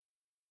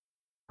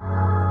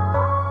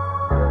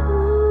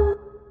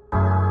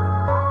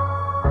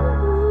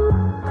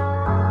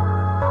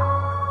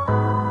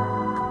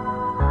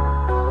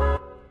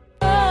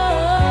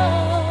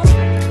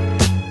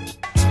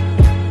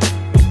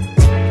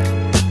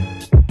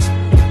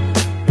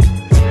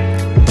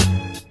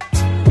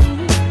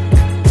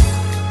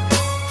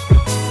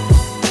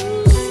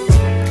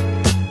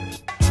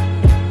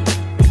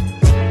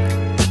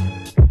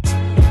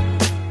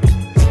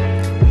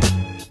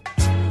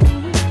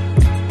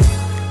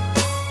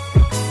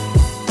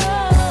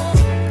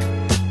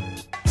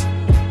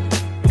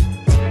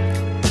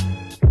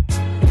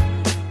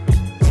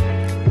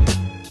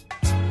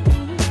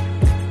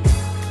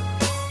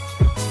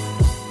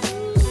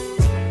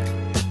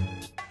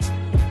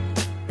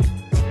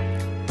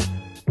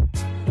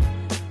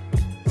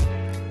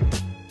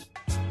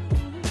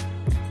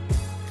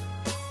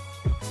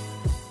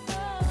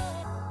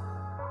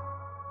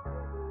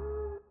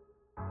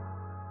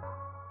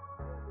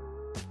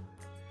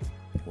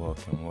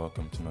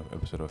welcome to another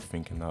episode of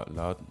Thinking Out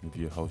Loud with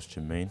your host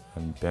Jermaine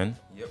and Ben.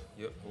 Yep.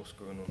 What's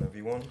going on,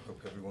 everyone?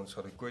 Hope everyone's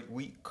had a great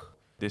week.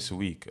 This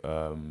week, we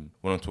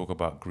want to talk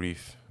about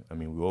grief. I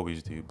mean, we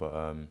always do,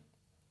 but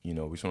we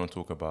just want to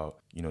talk about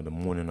the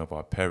mourning of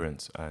our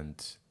parents.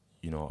 And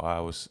I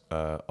was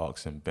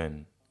asking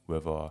Ben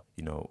whether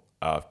out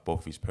of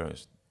both his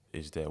parents,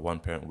 is there one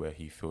parent where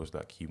he feels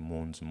like he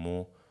mourns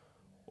more,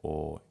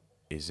 or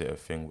is it a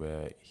thing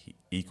where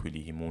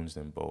he mourns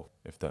them both?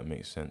 If that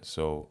makes sense.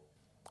 So,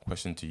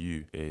 question to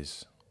you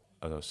is,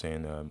 as I was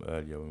saying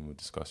earlier when we were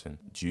discussing,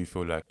 do you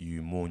feel like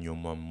you mourn your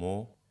mum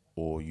more,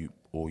 or you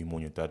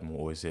mourn your dad more,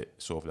 or is it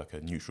sort of like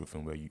a neutral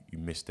thing where you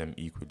miss them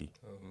equally?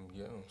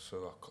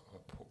 So I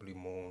probably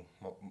mourn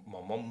my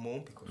mum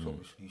more because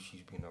obviously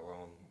she's been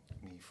around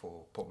me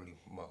for probably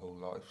my whole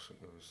life, so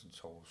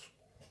since I was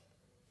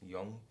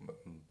young.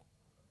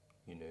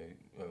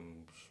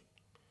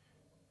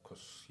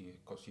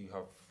 Because you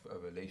have a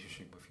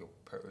relationship with your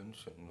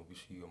parents, and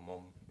obviously your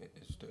mum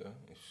is there.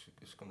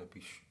 It's gonna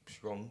be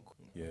strong.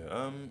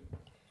 Yeah.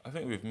 I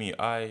think with me,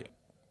 I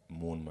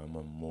mourn my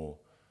mum more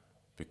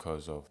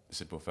because of the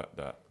simple fact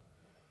that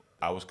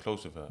I was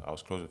close with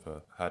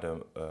her. Had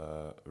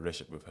a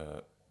relationship with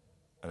her,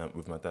 and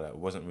with my dad, it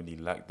wasn't really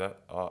like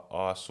that.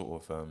 Our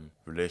sort of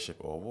relationship,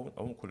 or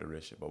I won't call it a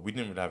relationship, but we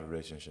didn't really have a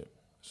relationship.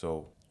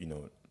 So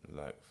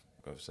like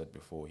I've said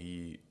before,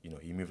 he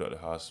moved out of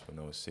the house when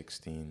I was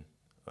 16.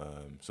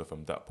 So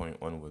from that point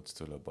onwards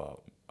till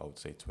about, I would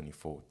say,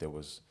 24, there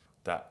was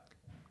that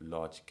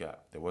large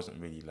gap. There wasn't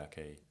really like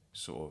a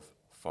sort of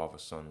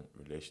father-son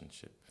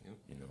relationship.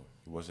 He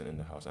wasn't in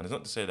the house, and it's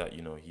not to say that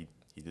he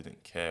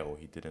didn't care or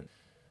he didn't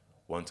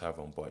want to have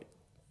one, but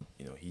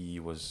he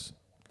was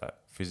like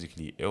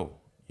physically ill.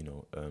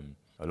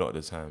 A lot of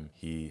the time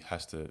he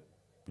has to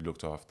be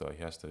looked after.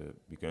 He has to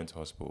be going to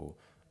hospital,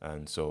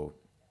 and so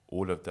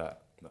all of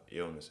that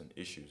illness and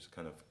issues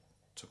kind of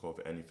took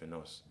over anything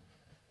else.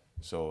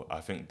 So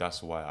I think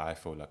that's why I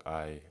feel like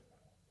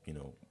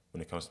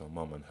when it comes to my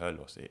mum and her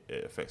loss,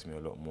 it affects me a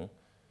lot more.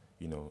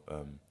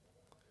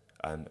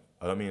 And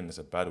I don't mean it's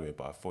a bad way,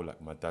 but I feel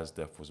like my dad's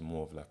death was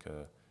more of like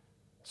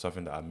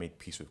something that I made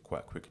peace with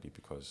quite quickly,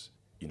 because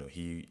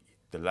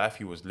the life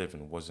he was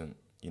living wasn't,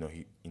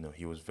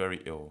 he was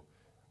very ill,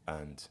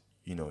 and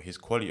his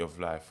quality of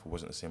life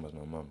wasn't the same as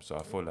my mum. So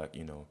I feel like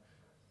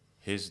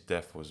his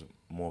death was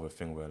more of a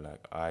thing where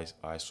like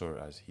I saw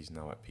it as he's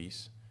now at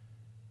peace.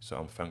 So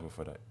I'm thankful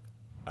for that.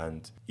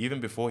 And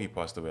even before he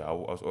passed away, I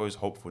was always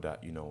hopeful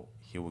that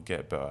he will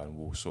get better, and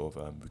we'll sort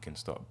of we can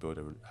start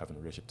having a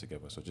relationship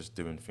together. So just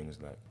doing things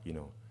like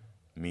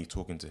me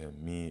talking to him,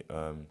 me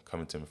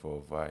coming to him for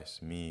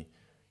advice, me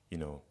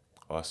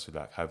us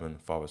like having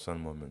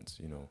father-son moments,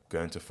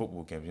 going to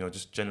football games,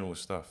 just general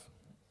stuff,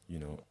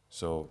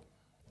 So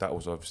that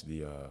was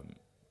obviously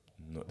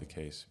not the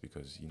case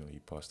because he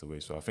passed away.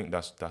 So I think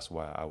that's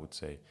why I would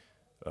say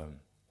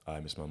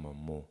I miss my mum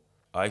more.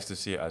 I used to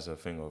see it as a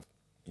thing of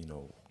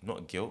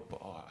not guilt,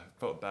 but I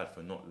felt bad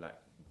for not like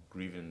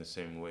grieving in the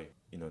same way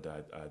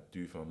that I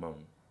do for my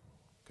mum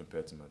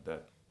compared to my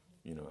dad.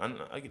 And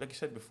like you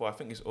said before, I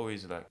think it's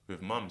always like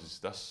with mums,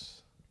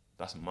 that's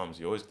mums.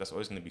 That's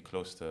always gonna be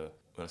close to.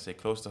 When I say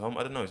close to home,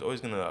 I don't know. It's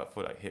always gonna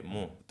feel like hit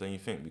more, don't you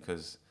think?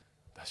 Because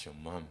that's your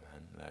mum,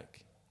 man.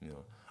 Like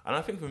And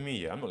I think for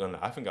me, I'm not gonna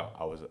lie, I think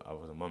I was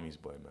a mummy's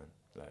boy, man.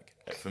 Like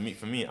for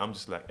me, I'm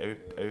just like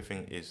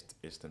everything is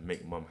to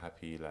make mum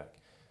happy. Like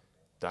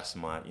that's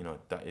my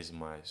that is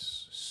my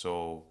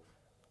sole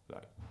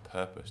like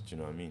purpose. Do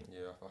you know what I mean?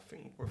 Yeah, I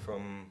think with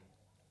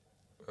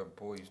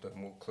boys, they're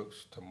more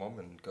close to mum,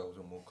 and girls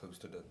are more close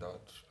to their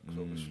dads. Because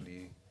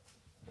obviously,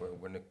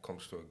 when it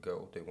comes to a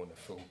girl, they want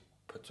to feel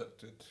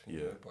protected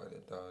by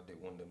their dad. They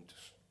want them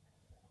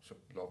to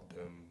love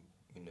them,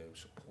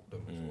 support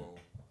them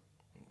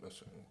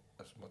as well,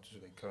 as much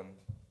as they can.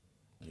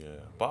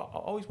 Yeah, but I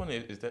always wonder,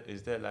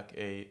 is there like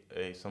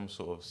a some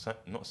sort of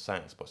not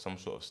science, but some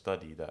sort of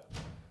study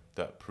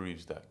that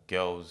proves that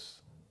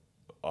girls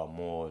are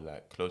more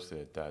like close to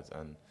their dads,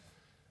 and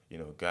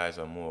guys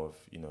are more of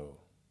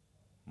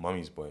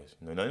mummy's boys.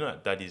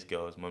 Not daddy's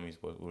girls, mummy's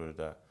boys, all of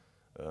that.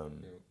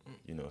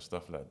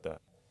 Stuff like that.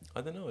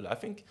 I don't know. Like, I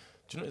think,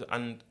 do you know?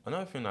 And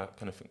another thing I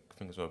kind of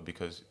think as well,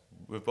 because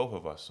with both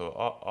of us, so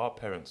our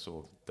parents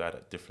sort of died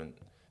at different,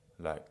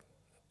 like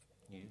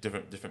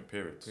different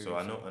periods. So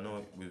I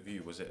know with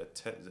you, was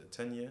it is it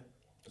 10 year?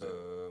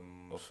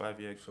 Or 5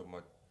 years? So my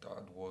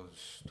dad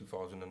was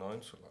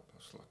 2009, so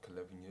that's like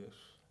 11 years.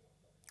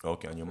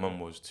 Okay, and your mum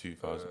was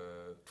 2000?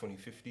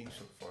 2015,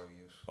 so 5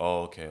 years.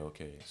 Oh,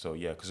 okay. So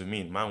yeah, because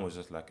mine was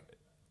just like,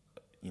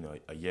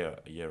 a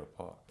year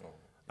apart. Oh.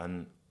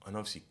 And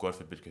obviously, God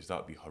forbid, because that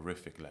would be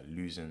horrific, like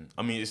losing.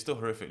 I mean, it's still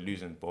horrific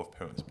losing both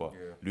parents, but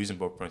losing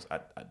both parents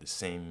at the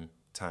same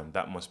time,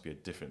 that must be a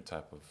different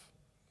type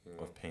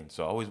of pain.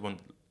 So I always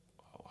wonder,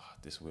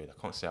 this weird, I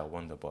can't say I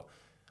wonder, but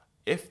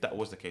if that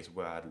was the case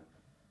where I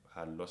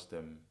had lost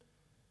them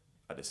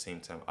at the same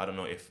time, I don't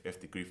know if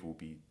the grief will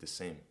be the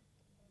same.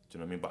 Do you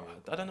know what I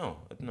mean? But I don't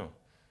know.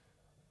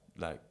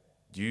 Like,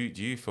 do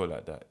you feel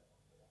like that?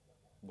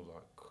 Well,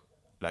 like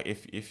like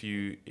if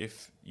you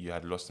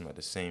had lost him at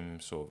the same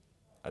sort of,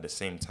 at the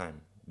same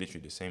time,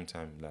 literally the same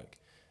time, like,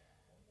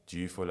 do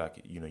you feel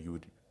like, you know, you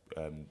would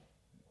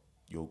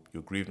your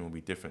grieving will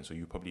be different, so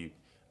you probably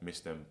miss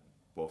them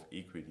both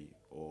equally,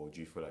 or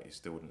do you feel like there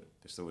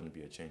still wouldn't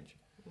be a change?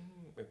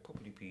 It'd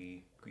probably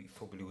be grief.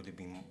 Probably would have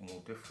been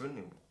more different.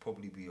 It would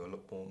probably be a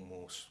lot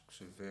more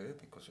severe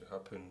because it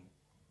happened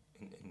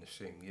in the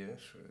same year.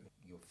 So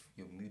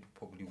your mood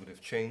probably would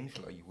have changed.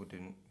 Like you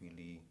wouldn't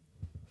really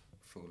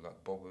feel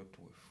like bothered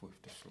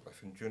with this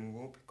life in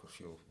general because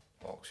you're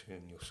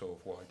asking yourself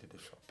why did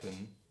this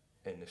happen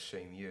in the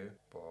same year.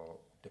 But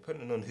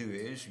depending on who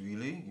it is,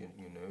 really,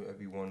 you know,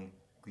 everyone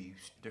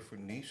grieves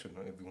differently. So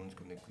not everyone's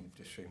gonna grieve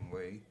the same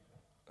way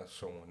as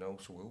someone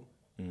else will.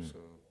 So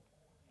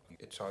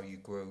it's how you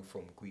grow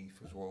from grief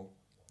as well.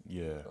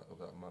 Yeah.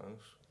 That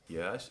matters.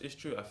 Yeah, it's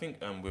true. I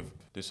think with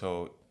this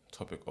whole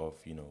topic of,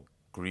 you know,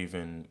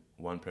 grieving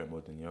one parent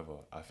more than the other,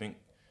 I think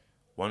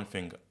one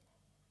thing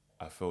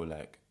I feel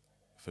like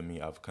for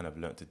me I've kind of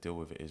learnt to deal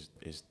with it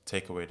is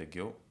take away the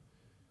guilt.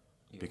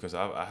 Yeah. Because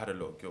I had a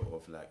lot of guilt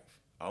of like,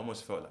 I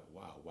almost felt like,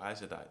 wow, why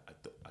is it that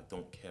I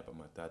don't care about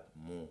my dad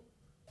more?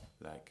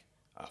 Like,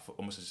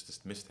 almost just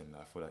dismissed him.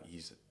 Like, I feel like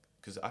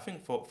because I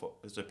think for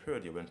there's a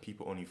period here when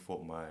people only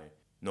thought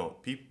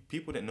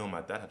people didn't know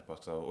my dad had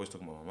passed, because I was always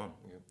talking about my mum.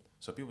 Yeah.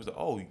 So people was like,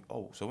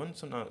 oh, so when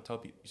sometimes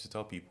used to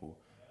tell people,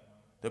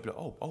 they'd be like,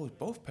 oh, it's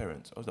both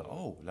parents. I was like,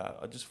 oh, like,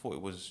 I just thought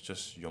it was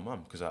just your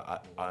mum, because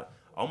I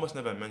almost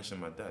never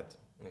mentioned my dad,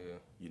 Yeah.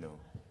 you know.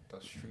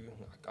 That's true.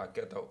 I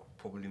get that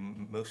probably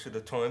most of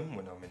the time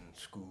when I'm in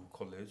school,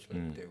 college.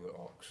 Like they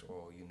will ask,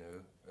 oh, you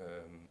know,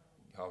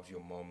 how's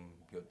your mum,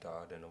 your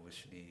dad, and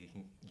obviously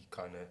you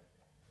kind of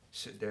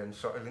sit there in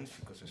silence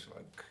because it's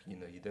like, you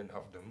know, you didn't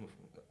have them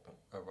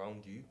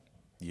around you.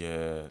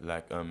 Yeah,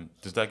 like,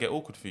 does that get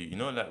awkward for you? You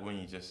know, like when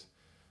you just,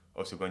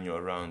 also when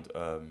you're around,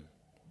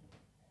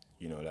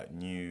 you know, like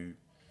new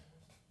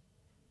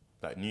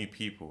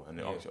people, and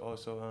they ask you, oh,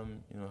 so,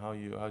 you know,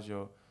 how's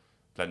your,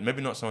 like,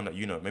 maybe not someone that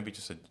you know, maybe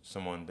just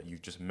someone that you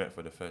just met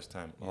for the first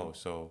time. Yeah. Oh,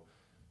 so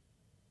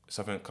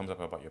something comes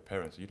up about your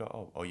parents. You're like,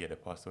 oh yeah, they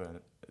passed away.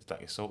 And it's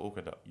like, it's so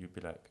awkward that you'd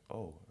be like,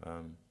 oh,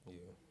 Yeah.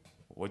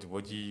 what do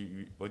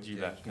you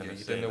like? Kind Yeah, of you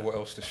say, don't know like, what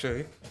else to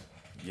say.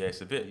 Yeah,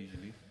 it's a bit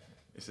Usually.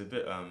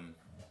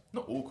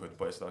 not awkward,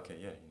 but it's like, okay,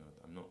 yeah, you know,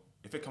 I'm not.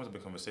 If it comes up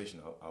in conversation,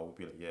 I will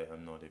be like, yeah, I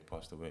know they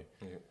passed away.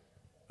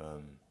 Yeah.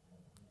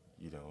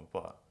 You know,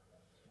 but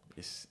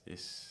it's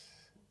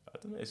I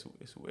don't know,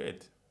 it's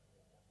weird.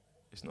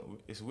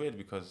 It's weird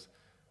because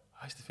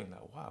I used to think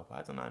like, wow,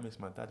 why don't I miss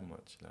my dad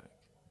much? Like,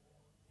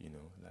 you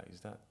know, like,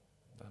 is that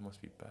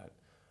must be bad.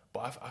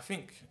 But I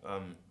think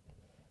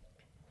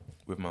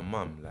with my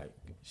mum, like,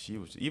 she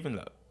was even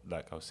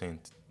like I was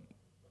saying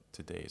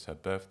today, it's her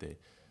birthday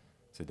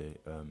today.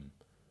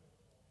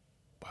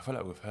 But I feel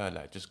like with her,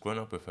 like, just growing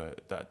up with her,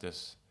 that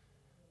just,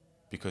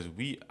 because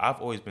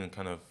I've always been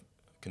kind of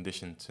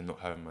conditioned to not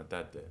having my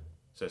dad there.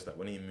 So it's like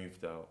when he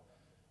moved out,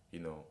 you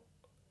know,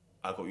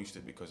 I got used to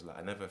it because like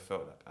I never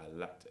felt like I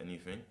lacked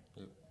anything.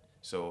 Yep.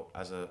 So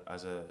as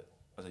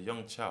a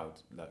young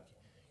child, like,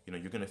 you know,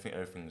 you're gonna think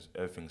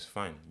everything's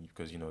fine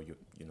because you know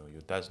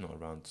your dad's not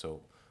around.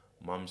 So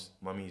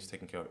mummy's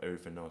taking care of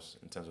everything else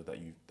in terms of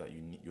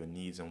your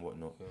needs and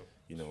whatnot. Yeah.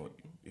 You know,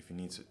 if you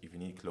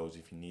need clothes,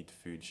 if you need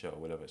food, shelter,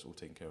 whatever, it's all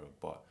taken care of.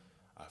 But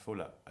I feel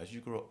like as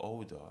you grow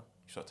older,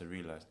 you start to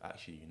realize,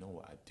 actually, you know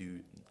what, I do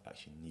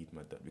actually need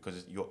my dad,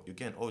 because you're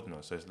getting older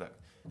now. So it's like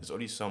there's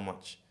only so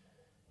much,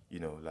 you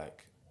know,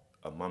 like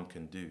a mum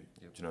can do. Yep.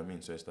 Do you know what I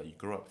mean? So it's like you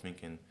grow up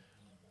thinking,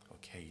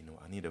 okay, you know,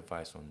 I need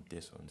advice on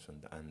this, on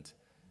that, and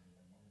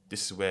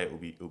this is where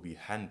it will be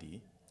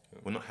handy.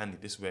 Yep. Well, not handy.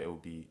 This is where it will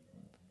be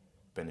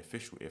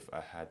beneficial if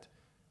I had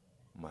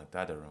my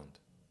dad around.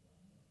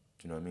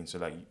 Do you know what I mean? So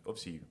like,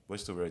 obviously, we're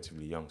still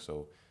relatively young,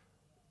 so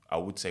I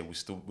would say we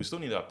still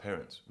need our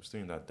parents, we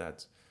still need our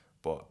dads.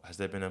 But has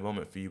there been a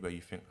moment for you where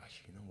you think,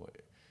 actually, you know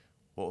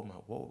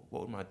what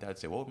would my dad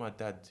say? What would my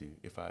dad do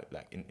if I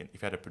like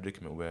if I had a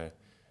predicament where,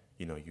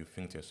 you know, you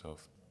think to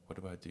yourself,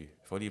 what do I do?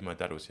 If only my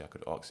dad was here, I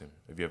could ask him.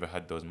 Have you ever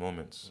had those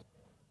moments?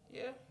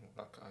 Yeah,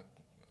 like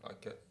I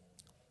get.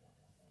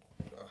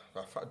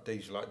 I've had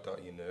days like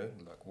that, you know.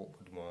 Like, what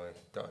would my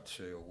dad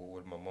say, or what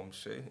would my mum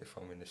say if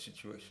I'm in a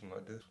situation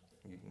like this?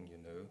 You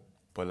know.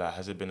 But like,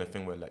 has it been a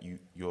thing where like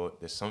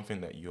there's something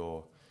that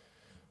you're,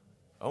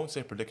 I won't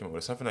say predicament, but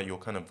it's something that you're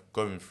kind of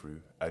going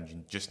through, and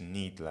you just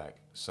need like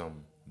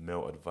some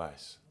male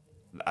advice,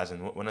 as in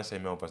when I say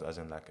male advice, as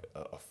in like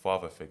a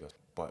father figure.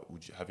 But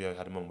have you ever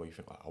had a moment where you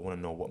think, I want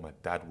to know what my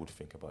dad would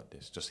think about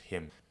this, just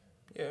him?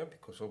 Yeah,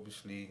 because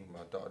obviously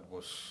my dad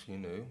was, you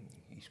know,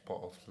 he's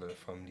part of the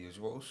family as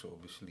well. So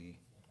obviously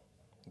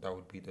that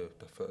would be the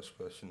first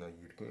person that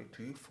you'd go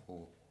to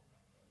for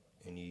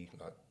any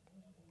like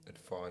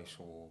advice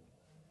or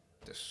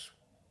just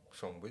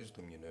some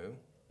wisdom, you know,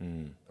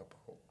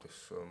 about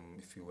this.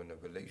 If you're in a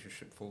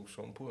relationship, for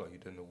example, like you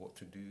don't know what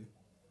to do,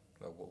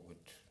 like what would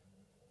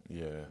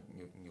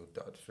your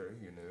dad say,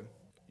 you know?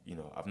 You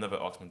know, I've never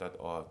asked my dad,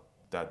 oh,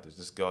 dad, there's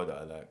this girl that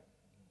I like.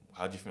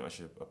 How do you think I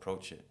should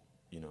approach it?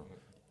 You know,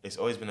 it's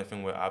always been a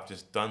thing where I've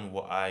just done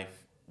what I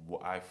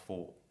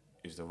thought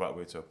is the right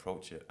way to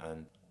approach it.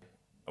 And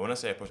when I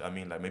say approach, I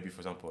mean like maybe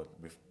for example,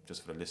 with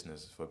just for the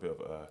listeners, for a bit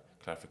of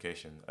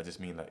clarification, I just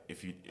mean like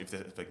if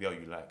there's a girl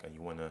you like and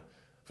you wanna,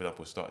 for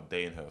example, start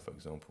dating her, for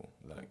example,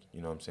 like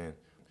you know what I'm saying.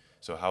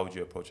 So how would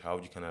you approach? How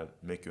would you kind of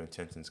make your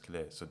intentions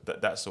clear? So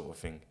that sort of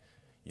thing,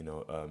 you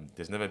know.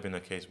 There's never been a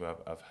case where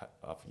I've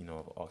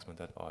asked my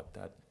dad, "Oh,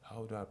 Dad,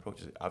 how do I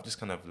approach it?" I've just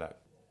kind of like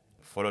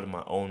followed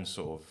my own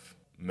sort of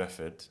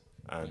method,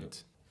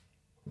 and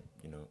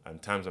you know,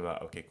 and times I'm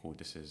like, okay, cool,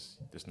 this is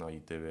how you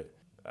do it,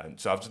 and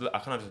so I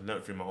kind of just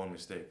learned through my own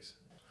mistakes.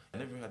 I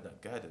never had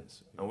that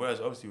guidance, and whereas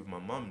obviously with my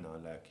mum now,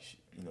 like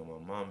my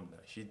mum,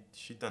 like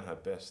she done her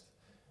best,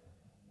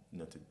 you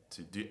know,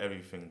 to do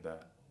everything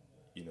that,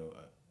 you know,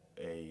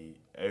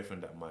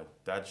 everything that my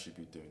dad should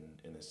be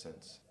doing in a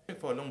sense. I think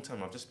for a long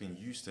time I've just been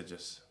used to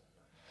just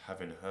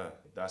having her.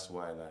 That's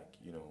why, like,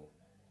 you know,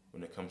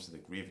 when it comes to the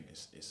grieving,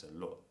 it's a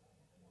lot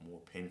more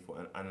painful,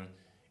 and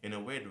in a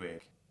weird way,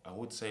 I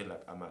would say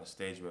like I'm at a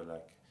stage where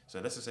like, so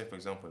let's just say for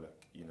example,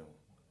 like, you know,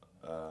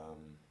 how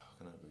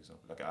can I give an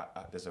example?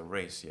 Like there's a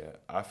race, yeah.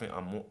 I think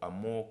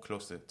I'm more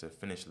close to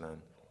finish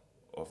line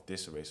of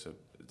this race.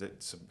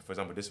 So for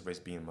example, this race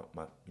being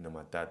my you know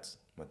my dad,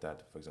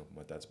 for example,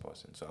 my dad's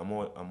passing. So I'm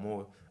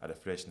more at the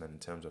finish line in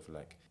terms of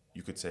like,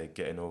 you could say,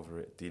 getting over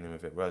it, dealing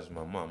with it. Whereas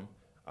my mum,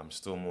 I'm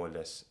still more or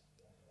less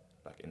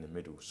like in the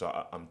middle.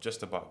 So I'm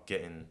just about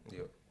getting,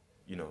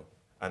 you know.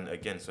 And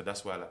again, so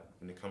that's why like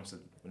when it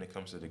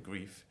comes to the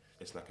grief,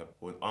 it's like an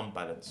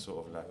unbalanced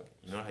sort of like,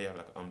 you know how you have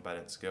like an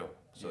unbalanced scale.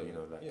 So you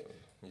know like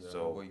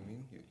so what you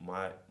mean?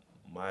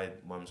 my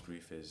mum's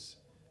grief is,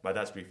 my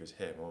dad's grief is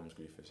here, my mum's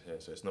grief is here.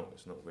 So it's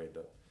not weird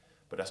though.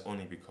 But that's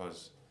only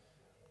because,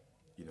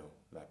 you know,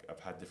 like I've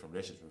had different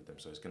relationships with them,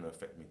 so it's gonna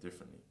affect me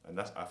differently. And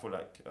that's, I feel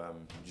like,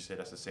 would you say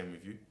that's the same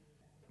with you?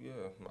 Yeah,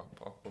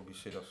 I'll probably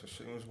say that's the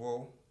same as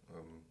well.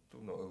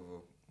 Still not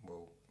over.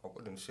 Well, I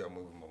wouldn't say I'm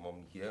over my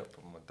mum yet,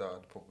 but my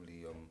dad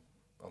probably.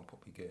 I'm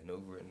probably getting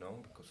over it now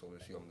because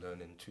obviously I'm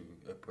learning to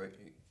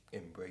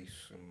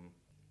embrace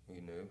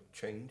you know,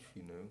 change.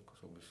 You know, because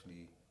obviously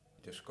you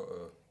just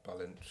gotta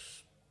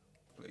balance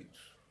plates.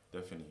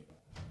 Definitely,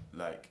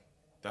 like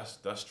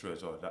that's true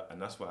as well.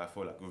 And that's why I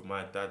feel like with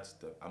my dad's,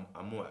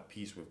 I'm more at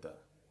peace with that,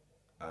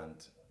 and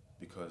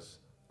because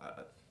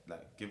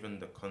like given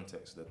the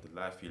context that the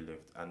life he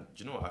lived, and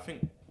do you know what, I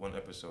think one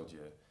episode,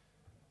 yeah,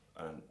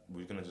 and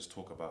we're gonna just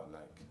talk about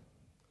like,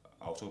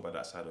 I'll talk about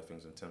that side of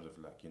things in terms of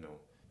like, you know,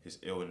 his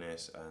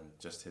illness and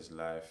just his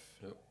life,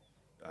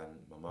 and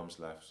my mum's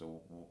life.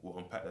 So we'll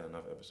unpack that in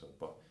another episode.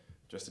 But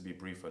just to be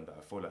brief on that,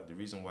 I feel like the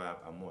reason why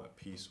I'm more at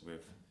peace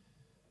with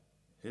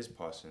his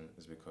passing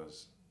is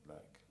because,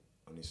 like,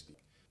 honestly,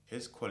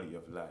 his quality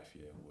of life,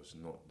 yeah, was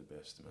not the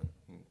best, man.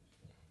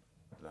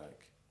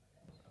 Like,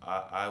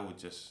 I would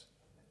just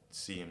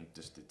see him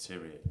just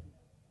deteriorate,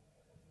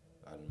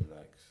 and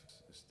like,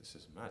 this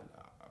is mad.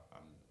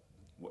 I'm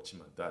watching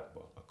my dad,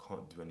 but I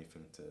can't do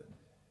anything to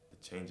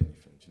change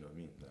anything. Do you know what I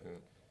mean?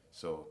 Like,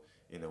 so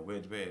in a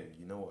weird way,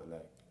 you know what?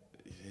 Like,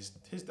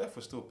 his death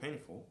was still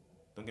painful.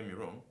 Don't get me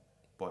wrong,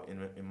 but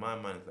in my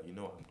mind, it's like, you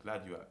know what? I'm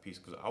glad you're at peace,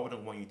 because I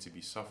wouldn't want you to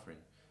be suffering.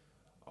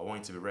 I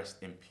want you to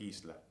rest in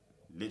peace, like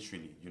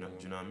literally. You know?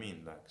 Do you know what I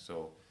mean? Like,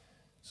 so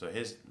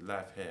his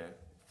life here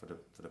for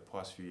the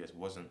past few years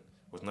wasn't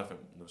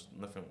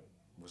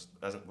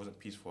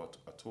peaceful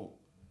at all.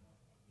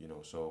 You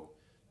know, so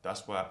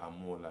that's why I'm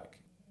more like,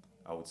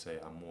 I would say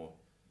I'm more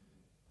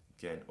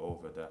getting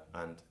over that.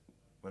 And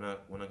when I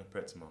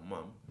compare it to my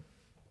mum,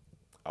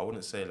 I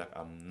wouldn't say like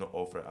I'm not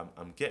over it.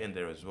 I'm getting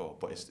there as well,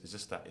 but it's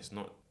just that it's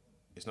not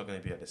going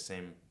to be at the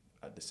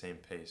same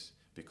pace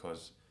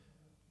because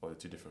of the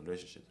two different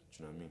relationships.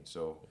 Do you know what I mean?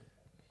 So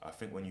I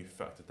think when you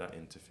factor that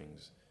into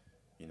things,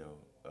 you know,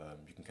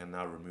 you can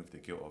now remove the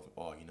guilt of,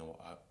 oh, you know,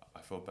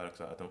 I feel bad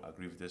because I don't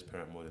agree with this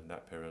parent more than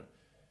that parent.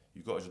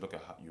 You got to just look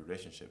at your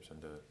relationships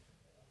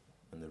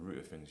and the root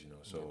of things, you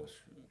know. So,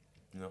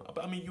 you know,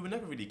 but I mean, you will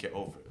never really get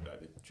over it, like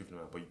the truth of the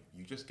matter, but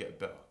you just get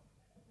better.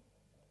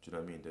 Do you know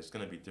what I mean? There's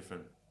gonna be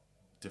different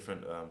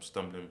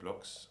stumbling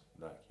blocks,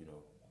 like, you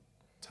know,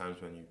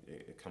 times when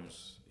it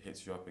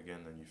hits you up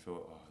again and you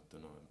feel, oh, I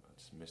don't know, I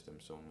just miss them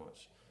so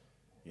much,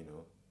 you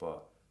know.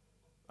 But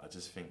I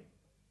just think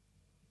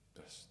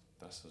that's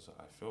what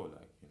I feel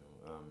like, you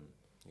know.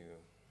 Yeah,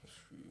 that's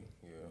true.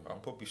 Yeah, I'll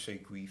probably say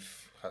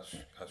grief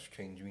has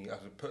changed me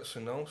as a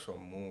person now. So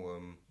I'm more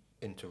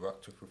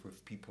interactive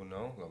with people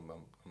now.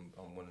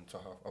 I want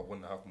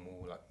to have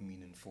more like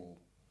meaningful,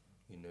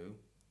 you know,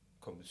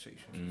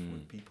 conversations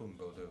with people and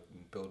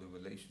build a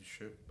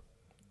relationship.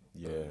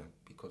 Yeah.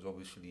 Because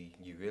obviously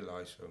you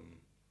realize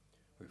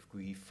with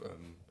grief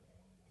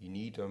you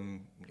need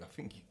I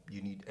think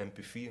you need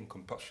empathy and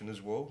compassion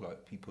as well.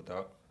 Like people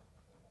that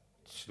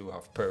still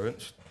have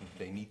parents,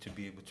 they need to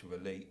be able to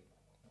relate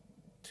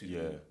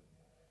to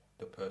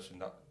the person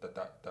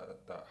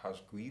that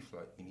has grief.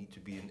 Like you need to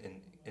be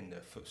in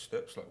their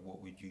footsteps. Like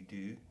what would you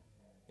do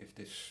if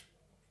this,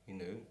 you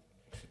know,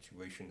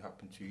 situation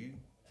happened to you?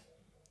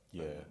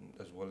 Yeah.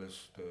 As well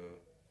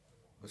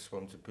as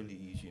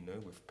responsibilities,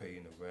 with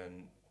paying the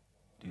rent,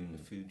 doing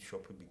the food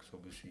shopping, because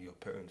obviously your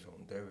parents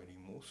aren't there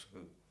anymore. So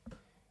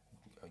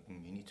you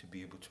need to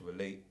be able to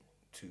relate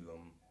to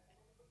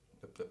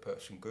the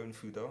person going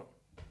through that.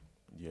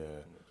 Yeah.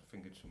 I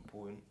think it's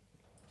important.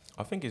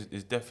 I think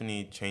it's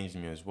definitely changed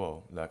me as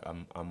well. Like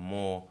I'm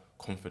more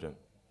confident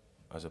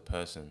as a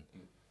person,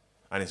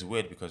 and it's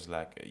weird because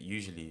like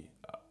usually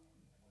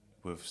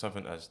with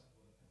something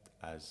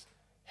as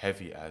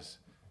heavy as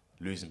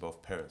losing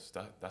both parents,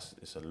 that's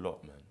it's a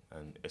lot, man,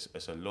 and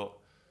it's a lot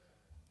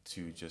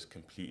to just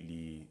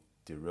completely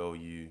derail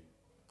you.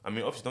 I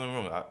mean, obviously, don't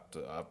get me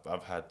wrong.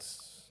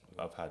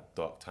 I've had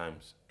dark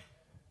times.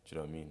 Do you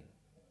know what I mean?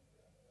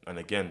 And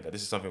again,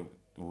 this is something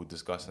we'll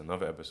discuss in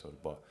another episode.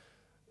 But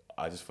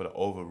I just feel that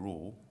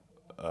overall,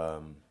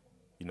 I'm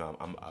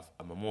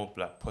a more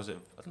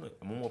positive. I don't know.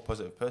 I'm a more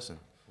positive person.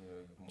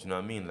 Yeah, Do you know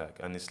what I mean? Like,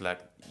 and it's like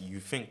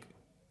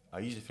I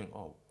usually think,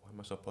 oh, why am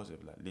I so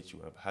positive? Like,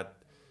 literally, I've had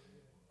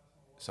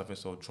something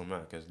so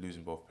traumatic as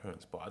losing both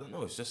parents. But I don't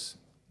know. It's just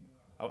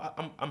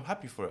I'm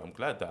happy for it. I'm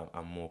glad that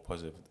I'm more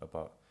positive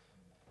about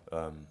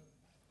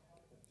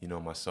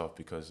myself,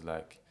 because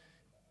like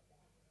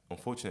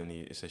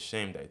unfortunately it's a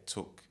shame that it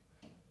took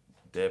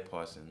their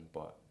passing,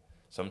 but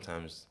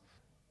sometimes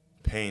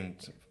pain,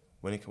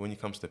 when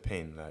it comes to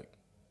pain, like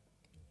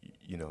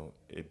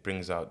it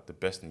brings out the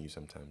best in you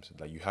sometimes.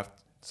 Like you have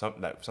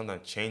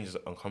sometimes change is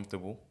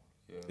uncomfortable.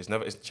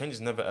 yeah. Change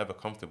is never ever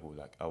comfortable,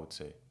 like I would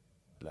say.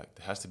 Like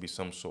there has to be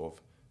some sort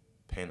of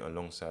pain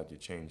alongside your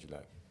change,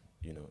 like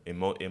in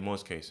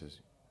most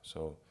cases.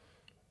 So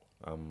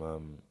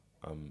I'm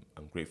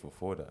grateful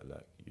for that,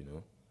 like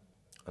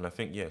and I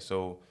think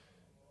so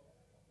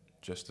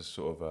just to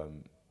sort of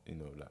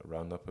like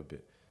round up a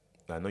bit.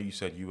 I know you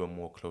said you were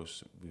more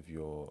close with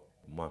your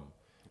mum.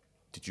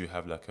 Did you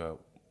have like a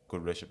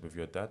good relationship with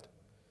your dad?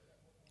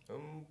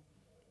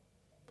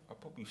 I'd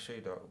probably say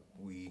that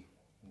we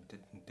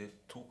did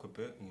talk a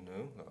bit,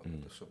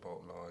 just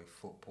about like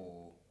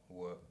football,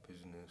 work,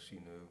 business,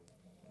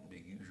 the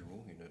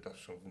usual.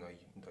 That's something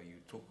that you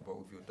talk about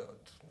with your dad.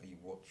 That you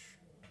watch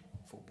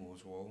football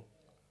as well,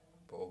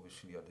 but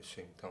obviously at the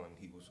same time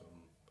he was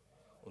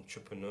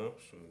entrepreneur.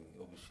 So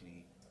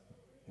obviously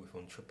with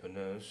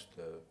entrepreneurs,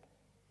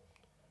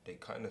 they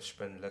kind of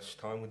spend less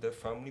time with their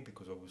family,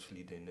 because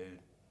obviously they know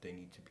they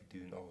need to be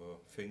doing other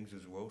things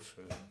as well.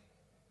 So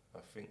I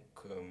think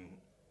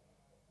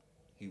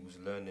he was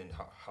learning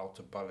how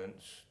to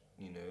balance,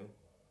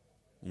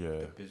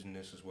 the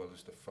business as well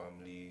as the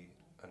family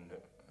and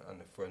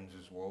the friends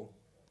as well.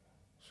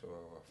 So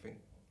I think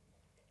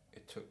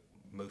it took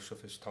most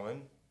of his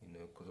time,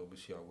 because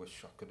obviously I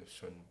wish I could have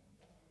spent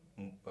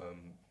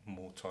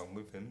more time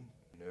with him,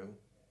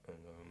 and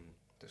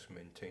just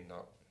maintain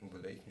that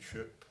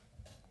relationship.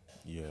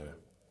 Yeah.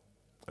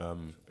 It's a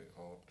bit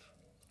hard.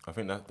 I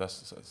think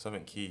that's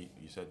something key.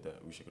 You said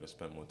that we should have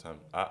spent more time.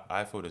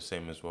 I feel the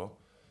same as well.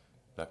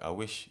 Like I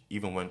wish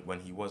even when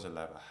he was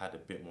alive, I had a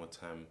bit more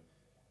time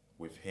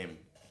with him.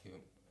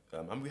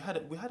 Yeah. And we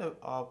had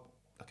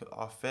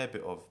our fair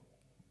bit of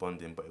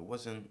bonding, but it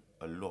wasn't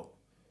a lot.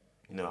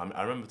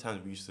 I remember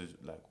times we used to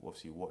like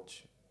obviously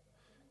watch,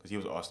 because he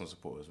was an Arsenal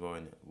supporter as well,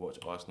 innit? Watch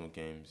Arsenal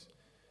games,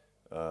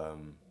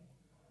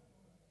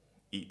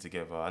 eat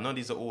together. I know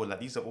these are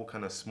all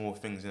kind of small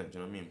things, innit? Do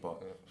you know what I mean?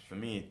 But for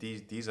me,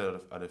 these are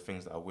the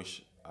things that I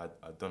wish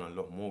I'd done a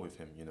lot more with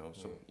him.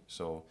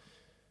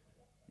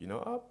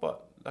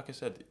 But like I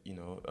said,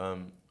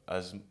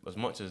 as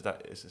much as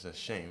that is a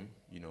shame,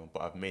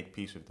 but I've made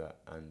peace with that,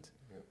 and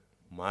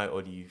my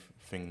only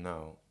thing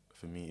now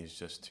for me is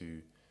just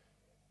to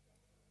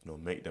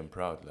make them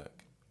proud,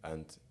 like,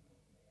 and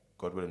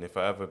God willing, if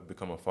I ever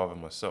become a father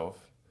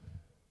myself,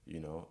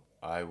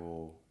 I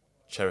will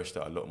cherish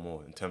that a lot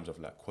more in terms of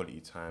like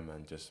quality time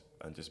and just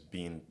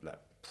being like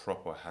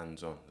proper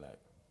hands-on, like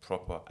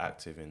proper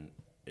active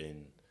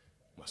in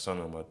my son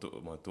or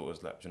my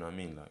daughter's life. Do you know what I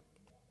mean? Like,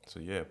 so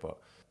yeah, but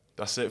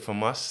that's it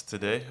from us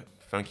today.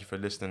 Thank you for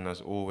listening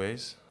as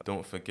always.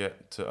 Don't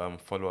forget to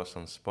follow us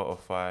on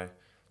Spotify,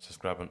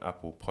 subscribe on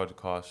Apple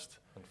Podcast,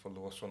 and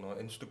follow us on our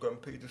Instagram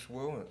page as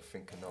well, at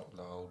Thinking Out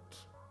Loud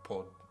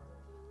Pod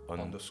 _.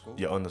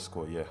 Yeah,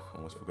 _. Yeah, I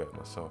almost forgot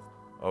myself.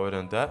 Other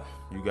than that,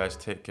 you guys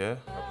take care.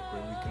 Have a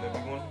great weekend,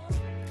 everyone.